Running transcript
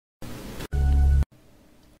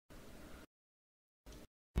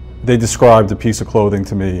they described a piece of clothing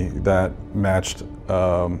to me that matched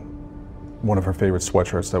one of her favorite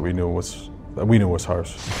sweatshirts that we knew was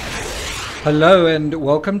hers. Hello and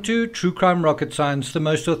welcome to True Crime Rocket Science, the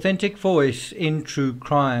most authentic voice in true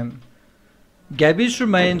crime. Gabby's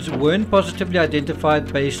remains weren't positively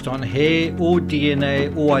identified based on hair or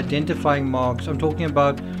DNA or identifying marks. I'm talking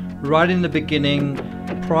about right in the beginning,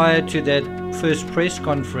 prior to that first press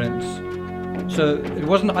conference. So it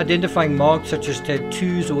wasn't identifying marks such as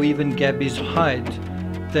tattoos or even Gabby's height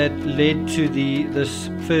that led to this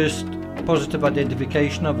first positive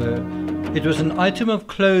identification of her. It was an item of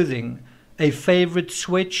clothing, a favorite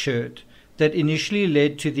sweatshirt, that initially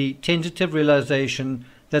led to the tentative realization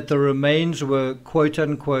that the remains were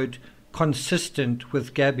quote-unquote consistent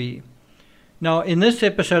with Gabby. Now in this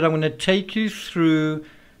episode I'm going to take you through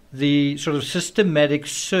the sort of systematic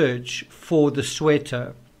search for the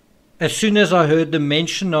sweater. As soon as I heard the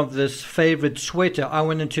mention of this favorite sweater, I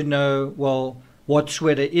wanted to know, well, what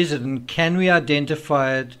sweater is it and can we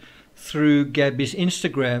identify it through Gabby's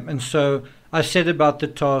Instagram? And so I set about the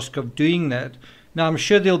task of doing that. Now I'm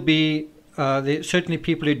sure there'll be certainly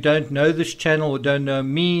people who don't know this channel or don't know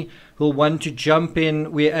me who'll want to jump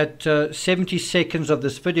in. We're at 70 seconds of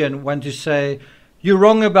this video and want to say, you're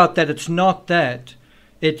wrong about that, it's not that.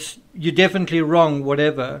 You're definitely wrong,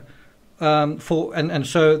 whatever.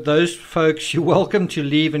 So those folks, you're welcome to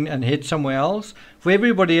leave and head somewhere else. For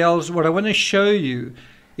everybody else, what I want to show you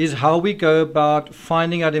is how we go about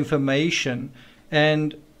finding out information.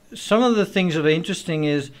 And some of the things that are interesting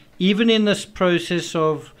is, even in this process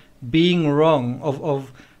of being wrong,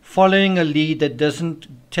 of following a lead that doesn't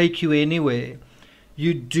take you anywhere,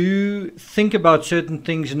 you do think about certain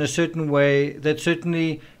things in a certain way that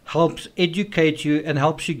certainly helps educate you and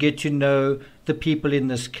helps you get to know the people in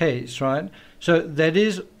this case, right? So that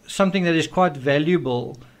is something that is quite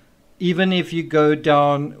valuable, even if you go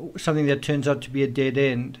down something that turns out to be a dead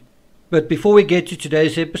end. But before we get to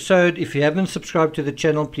today's episode, if you haven't subscribed to the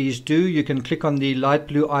channel, please do. You can click on the light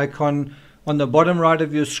blue icon on the bottom right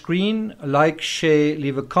of your screen, like, share,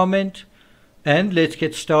 leave a comment, and let's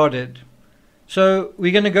get started. So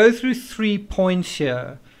we're going to go through 3 points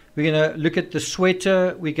here. We're going to look at the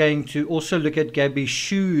sweater, we're going to also look at Gabby's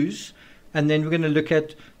shoes, and then we're going to look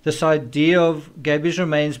at this idea of Gabby's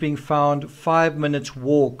remains being found 5 minutes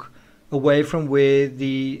walk away from where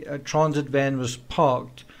the transit van was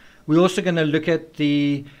parked. We're also going to look at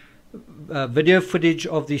the video footage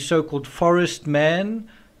of the so-called Forrest man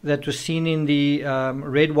that was seen in the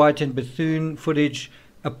red, white and Bethune footage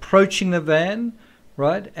approaching the van,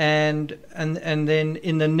 right? And then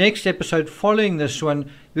in the next episode following this one,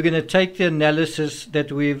 we're going to take the analysis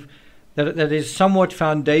that is somewhat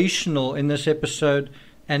foundational in this episode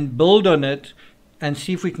and build on it and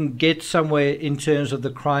see if we can get somewhere in terms of the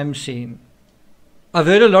crime scene. I've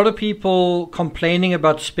heard a lot of people complaining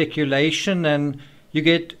about speculation, and you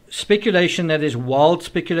get speculation that is wild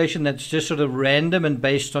speculation that's just sort of random and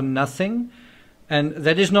based on nothing. And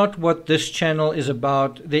that is not what this channel is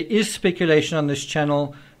about. There is speculation on this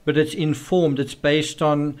channel, but it's informed. It's based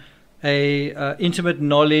on a intimate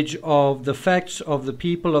knowledge of the facts, of the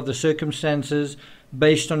people, of the circumstances,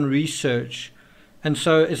 based on research. And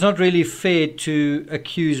so it's not really fair to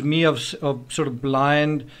accuse me of sort of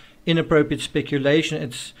blind, inappropriate speculation.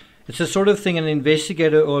 It's the sort of thing an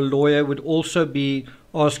investigator or a lawyer would also be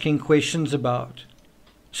asking questions about.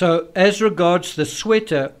 So as regards the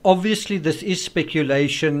sweater, obviously this is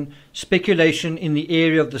speculation in the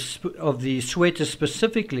area of the sweater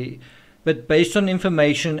specifically, but based on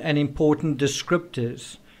information and important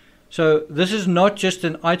descriptors. So this is not just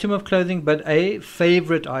an item of clothing, but a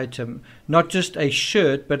favorite item, not just a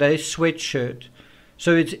shirt, but a sweatshirt.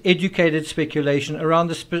 So it's educated speculation around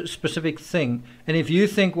the specific thing. And if you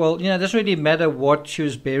think, well, it doesn't really matter what she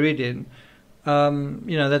was buried in,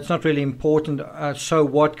 that's not really important, so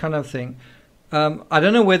what kind of thing. I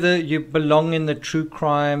don't know whether you belong in the true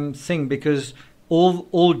crime thing, because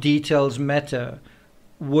all details matter.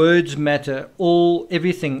 Words matter.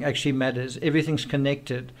 Everything actually matters. Everything's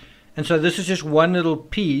connected. And so this is just one little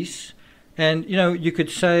piece. And, you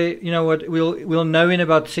could say, what, we'll know in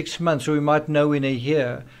about 6 months, or we might know in a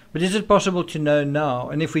year. But is it possible to know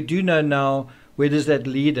now? And if we do know now, where does that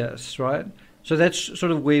lead us, right? So that's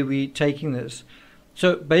sort of where we're taking this.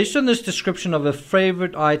 So based on this description of a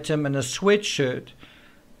favorite item and a sweatshirt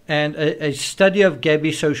and a study of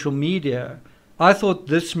Gabby's social media, I thought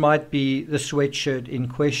this might be the sweatshirt in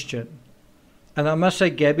question. And I must say,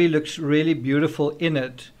 Gabby looks really beautiful in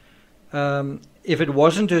it. If it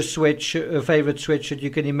wasn't her favorite sweatshirt, you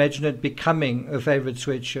can imagine it becoming a favorite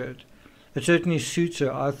sweatshirt. It certainly suits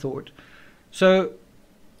her, I thought. So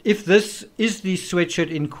if this is the sweatshirt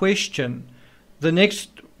in question, the next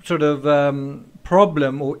sort of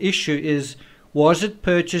problem or issue is, was it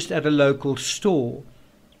purchased at a local store?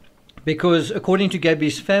 Because according to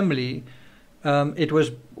Gabby's family, it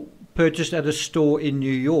was purchased at a store in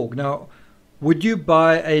New York. Now, would you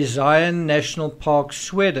buy a Zion National Park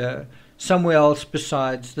sweater somewhere else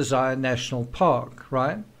besides the Zion National Park,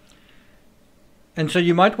 right? And so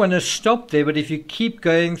you might want to stop there, but if you keep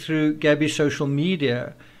going through Gabby's social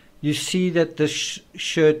media, you see that this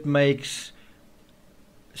shirt makes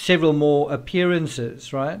several more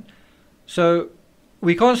appearances, right? So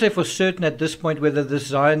we can't say for certain at this point whether this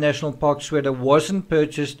Zion National Park sweater wasn't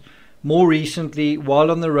purchased more recently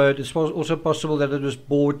while on the road. It's also possible that it was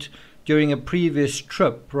bought during a previous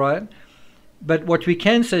trip, right? But what we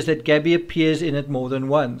can say is that Gabby appears in it more than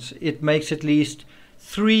once. It makes at least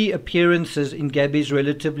 3 appearances in Gabby's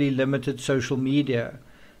relatively limited social media.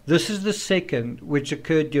 This is the second, which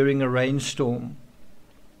occurred during a rainstorm.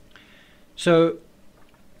 So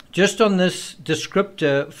just on this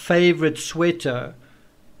descriptor, favorite sweater,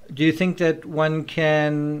 do you think that one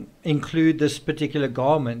can include this particular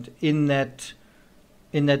garment in that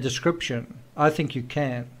description? I think you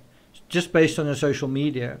can, just based on the social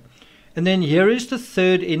media. And then here is the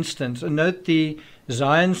third instance. And note the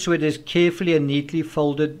Zion sweater is carefully and neatly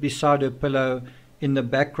folded beside her pillow in the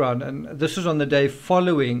background. And this is on the day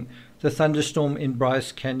following the thunderstorm in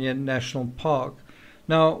Bryce Canyon National Park.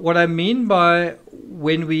 Now, what I mean by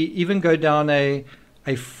when we even go down a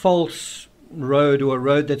false road or a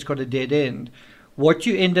road that's got a dead end, what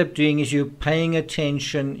you end up doing is you're paying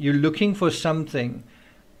attention, you're looking for something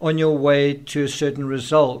on your way to a certain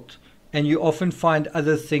result, and you often find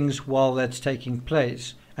other things while that's taking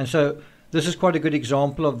place. And so this is quite a good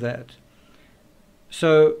example of that.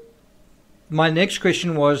 So my next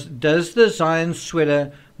question was, does the Zion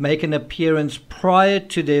sweater make an appearance prior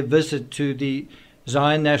to their visit to the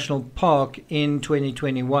Zion National Park in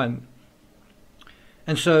 2021?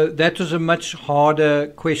 And so that was a much harder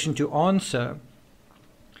question to answer.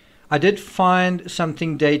 I did find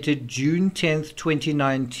something dated June 10th,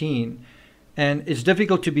 2019, and it's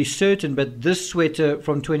difficult to be certain, but this sweater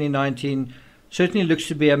from 2019 certainly looks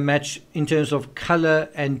to be a match in terms of color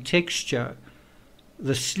and texture.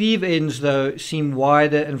 The sleeve ends, though, seem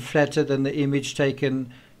wider and flatter than the image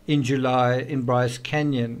taken in July in Bryce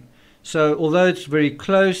Canyon. So although it's very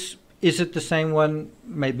close, is it the same one?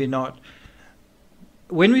 Maybe not.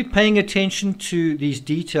 When we're paying attention to these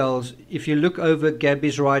details, if you look over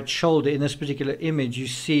Gabby's right shoulder in this particular image, you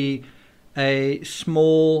see a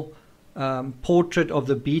small portrait of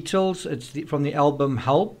the Beatles. It's from the album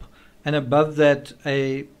Help, and above that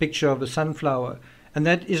a picture of a sunflower. And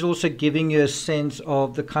that is also giving you a sense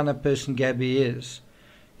of the kind of person Gabby is.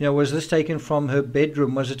 You know, was this taken from her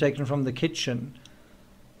bedroom? Was it taken from the kitchen?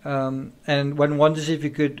 And one wonders if you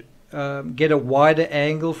could get a wider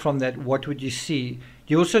angle from that, what would you see?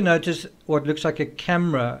 You also notice what looks like a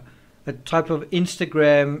camera, a type of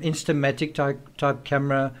Instamatic type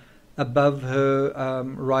camera above her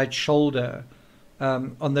right shoulder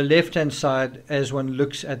on the left-hand side as one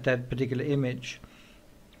looks at that particular image.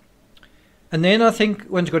 And then I think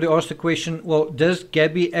one's got to ask the question, well, does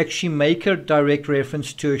Gabby actually make a direct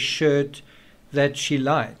reference to a shirt that she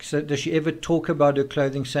likes? So does she ever talk about her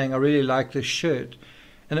clothing saying, I really like this shirt?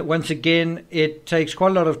 And once again, it takes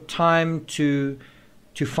quite a lot of time to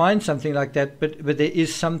find something like that, but there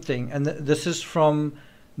is something. And this is from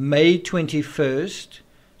May 21st,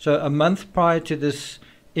 so a month prior to this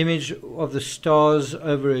image of the stars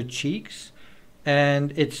over her cheeks.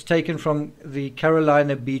 And it's taken from the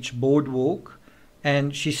Carolina Beach boardwalk.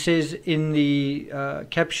 And she says in the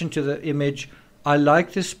caption to the image, I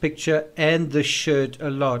like this picture and this shirt a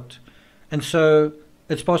lot. And so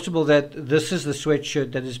it's possible that this is the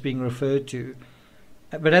sweatshirt that is being referred to.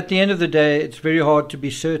 But at the end of the day, it's very hard to be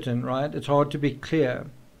certain, right? It's hard to be clear.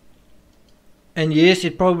 And yes,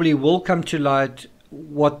 it probably will come to light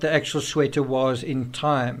what the actual sweater was in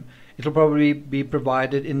time. It'll probably be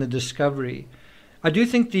provided in the discovery. I do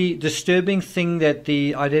think the disturbing thing that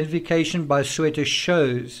the identification by sweater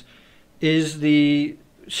shows is the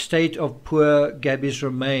state of poor Gabby's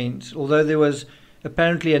remains. Although there was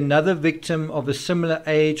apparently another victim of a similar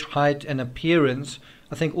age, height, and appearance,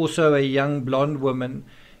 I think also a young blonde woman,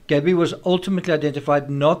 Gabby was ultimately identified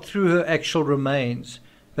not through her actual remains,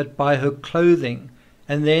 but by her clothing,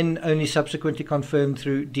 and then only subsequently confirmed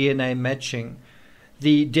through DNA matching.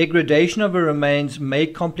 The degradation of her remains may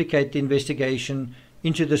complicate the investigation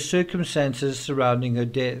into the circumstances surrounding her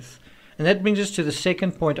death. And that brings us to the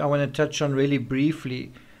second point I want to touch on really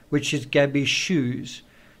briefly, which is Gabby's shoes.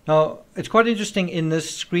 Now, it's quite interesting in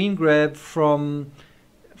this screen grab from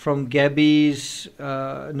from Gabby's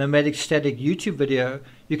nomadic static YouTube video,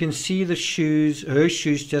 you can see the shoes, her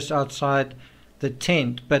shoes, just outside the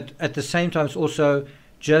tent, but at the same time it's also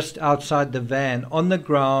just outside the van, on the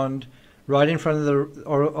ground, right in front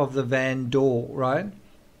of the van door, right?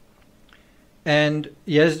 And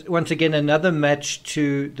yes, once again, another match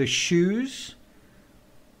to the shoes,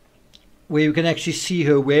 where you can actually see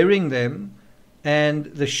her wearing them, and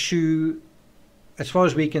the shoe, as far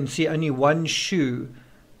as we can see, only one shoe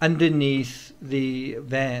underneath the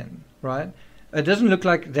van, right? It doesn't look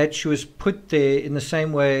like that shoe was put there in the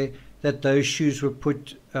same way that those shoes were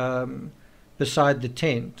put beside the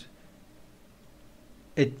tent.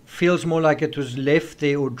 It feels more like it was left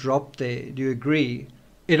there or dropped there. Do you agree?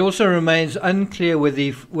 It also remains unclear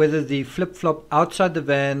whether the flip-flop outside the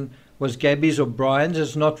van was Gabby's or Brian's.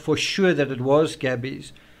 It's not for sure that it was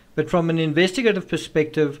Gabby's. But from an investigative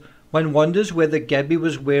perspective, one wonders whether Gabby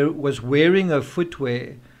was wearing her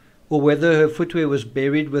footwear, or whether her footwear was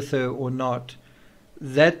buried with her or not.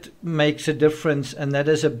 That makes a difference, and that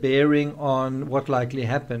has a bearing on what likely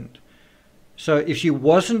happened. So if she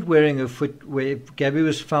wasn't wearing her footwear, if Gabby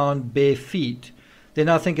was found bare feet, then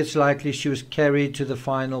I think it's likely she was carried to the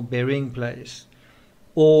final burying place.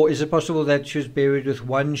 Or is it possible that she was buried with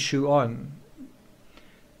one shoe on?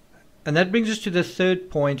 And that brings us to the third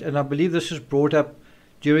point, and I believe this was brought up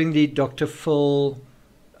during the Dr. Phil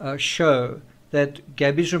show, that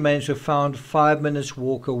Gabby's remains were found 5 minutes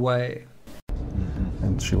walk away.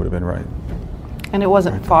 And she would have been right. And it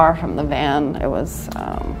wasn't far from the van. It was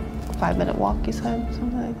a 5-minute walk, you said,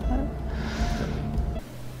 something like that.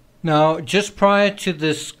 Now, just prior to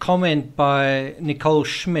this comment by Nicole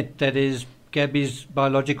Schmidt, that is Gabby's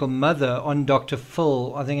biological mother, on Dr.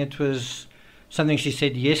 Phil, I think it was something she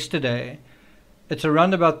said yesterday, it's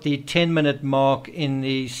around about the 10-minute mark in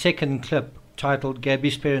the second clip titled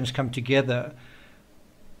Gabby's Parents Come Together.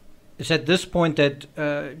 It's at this point that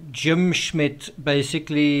Jim Schmidt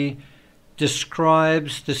basically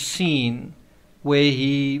describes the scene where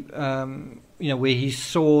he, where he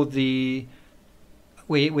saw where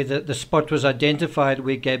the spot was identified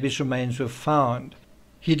where Gabby's remains were found.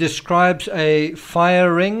 He describes a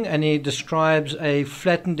fire ring, and he describes a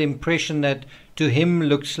flattened impression that to him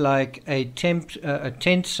looks like a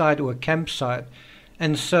tent site or a campsite.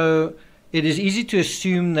 And so it is easy to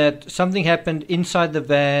assume that something happened inside the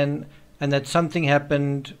van, and that something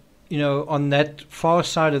happened, on that far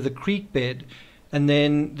side of the creek bed. And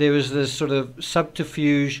then there was this sort of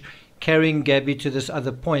subterfuge carrying Gabby to this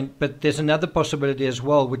other point. But there's another possibility as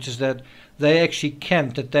well, which is that they actually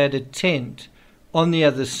camped, that they had a tent on the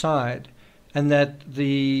other side, and that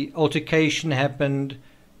the altercation happened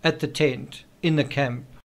at the tent in the camp.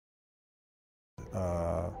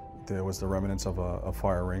 There was the remnants of a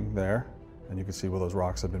fire ring there, and you can see where those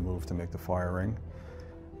rocks had been moved to make the fire ring.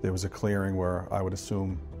 There was a clearing where I would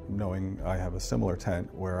assume, knowing I have a similar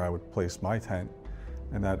tent, where I would place my tent,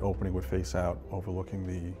 and that opening would face out overlooking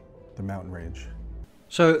the mountain range.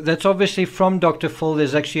 So that's obviously from Dr. Phil.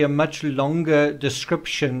 There's actually a much longer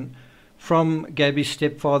description from Gabby's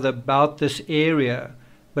stepfather about this area,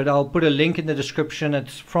 but I'll put a link in the description.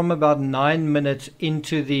 It's from about 9 minutes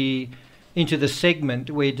into the segment,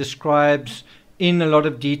 where he describes in a lot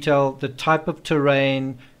of detail the type of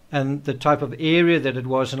terrain and the type of area that it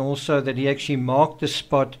was, and also that he actually marked the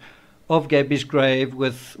spot of Gabby's grave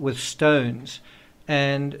with stones.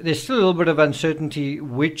 And there's still a little bit of uncertainty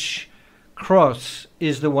which cross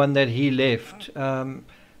is the one that he left.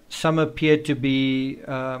 Some appear to be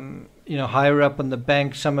higher up on the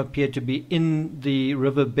bank, some appear to be in the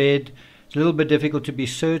riverbed. It's a little bit difficult to be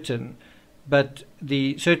certain, but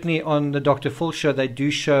certainly on the Dr. Phil show, they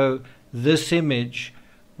do show this image,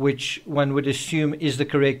 which one would assume is the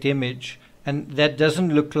correct image, and that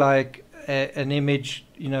doesn't look like an image,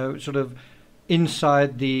 sort of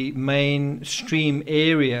inside the main stream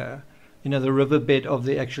area, the riverbed of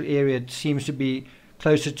the actual area. It seems to be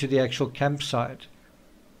closer to the actual campsite,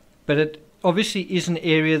 but it obviously is an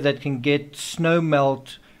area that can get snow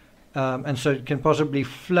melt, and so it can possibly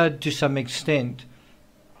flood to some extent.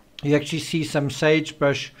 You actually see some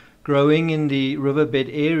sagebrush growing in the riverbed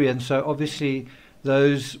area, and so obviously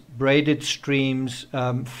those braided streams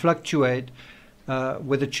fluctuate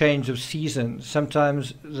with the change of seasons.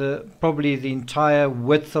 Sometimes probably the entire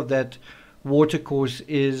width of that watercourse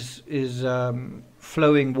is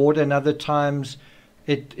flowing water, and other times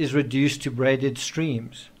it is reduced to braided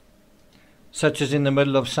streams, such as in the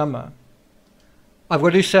middle of summer. I've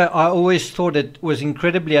got to say, I always thought it was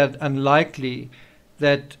incredibly unlikely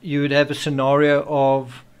that you would have a scenario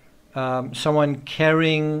of someone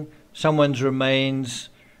carrying someone's remains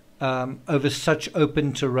over such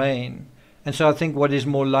open terrain. And so I think what is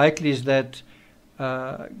more likely is that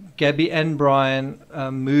Gabby and Brian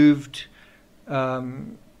moved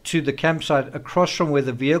to the campsite across from where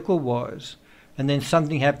the vehicle was, and then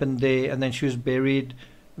something happened there, and then she was buried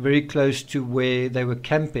very close to where they were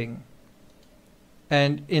camping.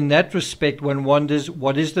 And in that respect, one wonders,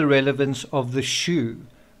 what is the relevance of the shoe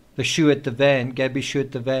at the van, Gabby's shoe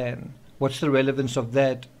at the van? What's the relevance of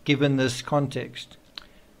that given this context?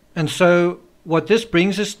 And so what this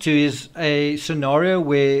brings us to is a scenario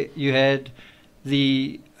where you had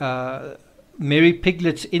the Mary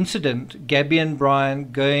Piglet's incident, Gabby and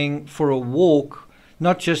Brian going for a walk,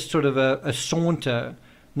 not just sort of a saunter,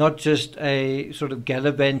 not just a sort of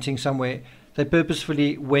gallivanting somewhere. They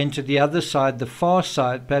purposefully went to the other side, the far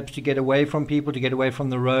side, perhaps to get away from people, to get away from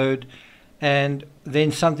the road. And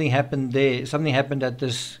then something happened there. Something happened at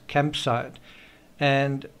this campsite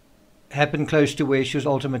and happened close to where she was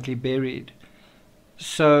ultimately buried.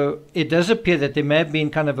 So it does appear that there may have been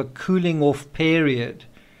kind of a cooling off period.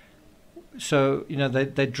 So,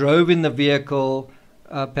 they drove in the vehicle,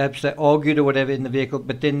 perhaps they argued or whatever in the vehicle,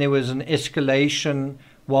 but then there was an escalation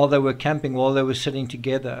while they were camping, while they were sitting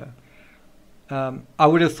together. I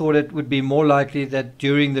would have thought it would be more likely that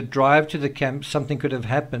during the drive to the camp something could have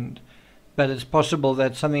happened, but it's possible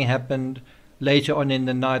that something happened later on in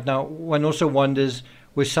the night. Now, one also wonders,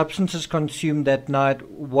 were substances consumed that night?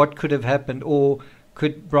 What could have happened? Or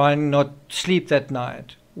could Brian not sleep that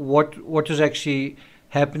night? What was actually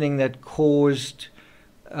happening that caused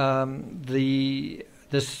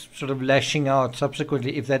this sort of lashing out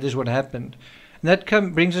subsequently, if that is what happened? And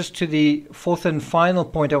that brings us to the fourth and final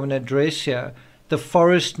point I want to address here, the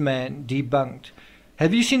Forrest man debunked.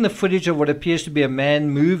 Have you seen the footage of what appears to be a man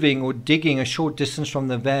moving or digging a short distance from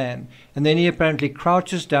the van, and then he apparently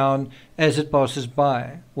crouches down as it passes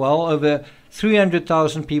by? Well, over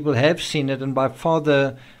 300,000 people have seen it, and by far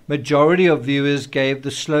the majority of viewers gave the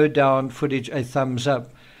slowed down footage a thumbs up.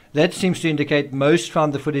 That seems to indicate most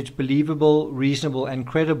found the footage believable, reasonable, and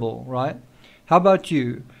credible, right? How about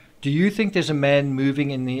you? Do you think there's a man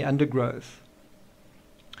moving in the undergrowth?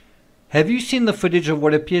 Have you seen the footage of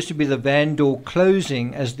what appears to be the van door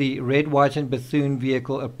closing as the red, white, and Bethune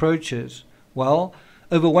vehicle approaches? Well,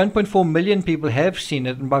 over 1.4 million people have seen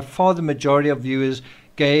it, and by far the majority of viewers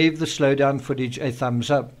gave the slowdown footage a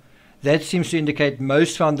thumbs up. That seems to indicate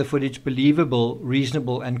most found the footage believable,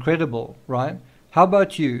 reasonable, and credible, right? How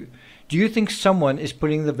about you? Do you think someone is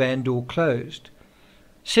putting the van door closed?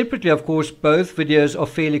 Separately, of course, both videos are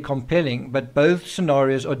fairly compelling, but both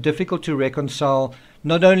scenarios are difficult to reconcile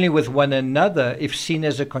not only with one another if seen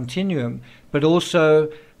as a continuum, but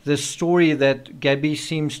also the story that Gabby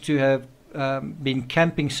seems to have been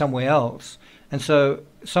camping somewhere else. And so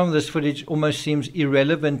some of this footage almost seems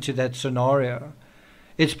irrelevant to that scenario.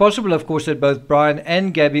 It's possible, of course, that both Brian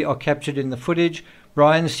and Gabby are captured in the footage,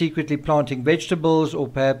 Brian secretly planting vegetables, or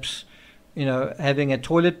perhaps having a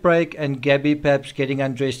toilet break, and Gabby perhaps getting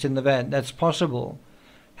undressed in the van. That's possible.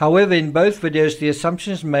 However, in both videos, the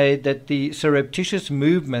assumption is made that the surreptitious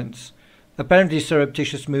movements, apparently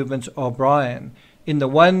surreptitious movements, are Brian. In the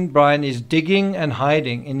one, Brian is digging and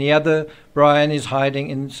hiding. In the other, Brian is hiding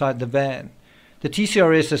inside the van. The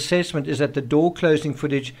TCRS assessment is that the door closing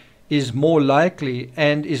footage is more likely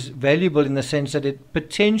and is valuable in the sense that it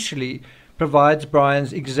potentially provides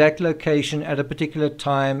Brian's exact location at a particular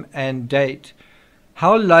time and date.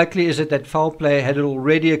 How likely is it that foul play had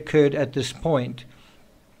already occurred at this point?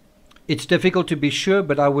 It's difficult to be sure,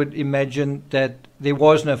 but I would imagine that there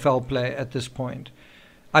was no foul play at this point.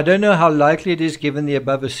 I don't know how likely it is, given the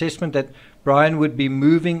above assessment, that Brian would be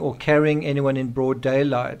moving or carrying anyone in broad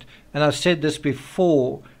daylight. And I've said this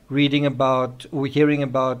before, reading about or hearing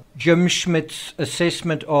about Jim Schmidt's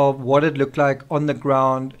assessment of what it looked like on the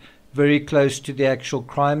ground very close to the actual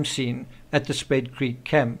crime scene at the Spread Creek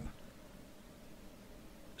camp.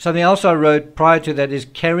 Something else I wrote prior to that is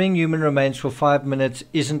carrying human remains for 5 minutes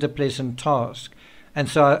isn't a pleasant task. And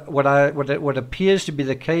so what appears to be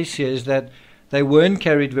the case here is that they weren't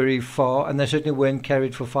carried very far, and they certainly weren't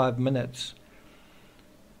carried for 5 minutes.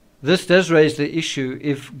 This does raise the issue,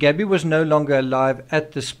 if Gabby was no longer alive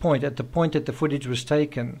at this point, at the point that the footage was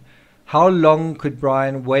taken, how long could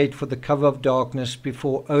Brian wait for the cover of darkness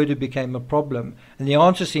before odor became a problem? And the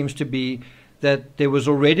answer seems to be that there was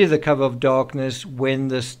already the cover of darkness when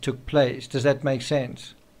this took place. Does that make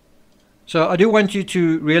sense? So I do want you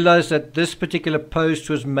to realize that this particular post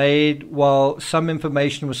was made while some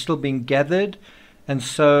information was still being gathered. And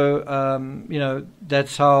so,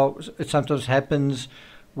 that's how it sometimes happens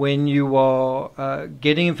when you are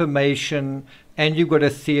getting information and you've got a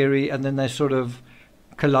theory, and then they sort of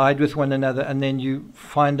collide with one another, and then you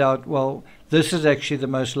find out, well, this is actually the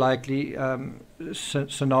most likely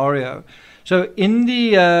scenario. So in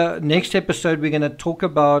the next episode, we're going to talk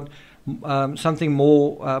about something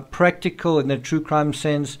more practical in the true crime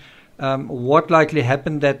sense, what likely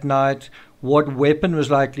happened that night, what weapon was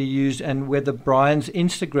likely used, and whether Brian's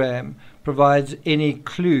Instagram provides any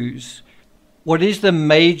clues. What is the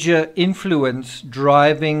major influence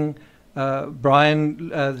driving Brian,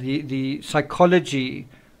 the psychology,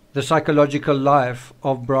 the psychological life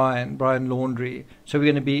of Brian Laundrie? So we're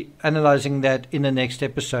going to be analyzing that in the next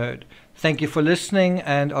episode. Thank you for listening,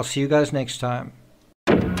 and I'll see you guys next time.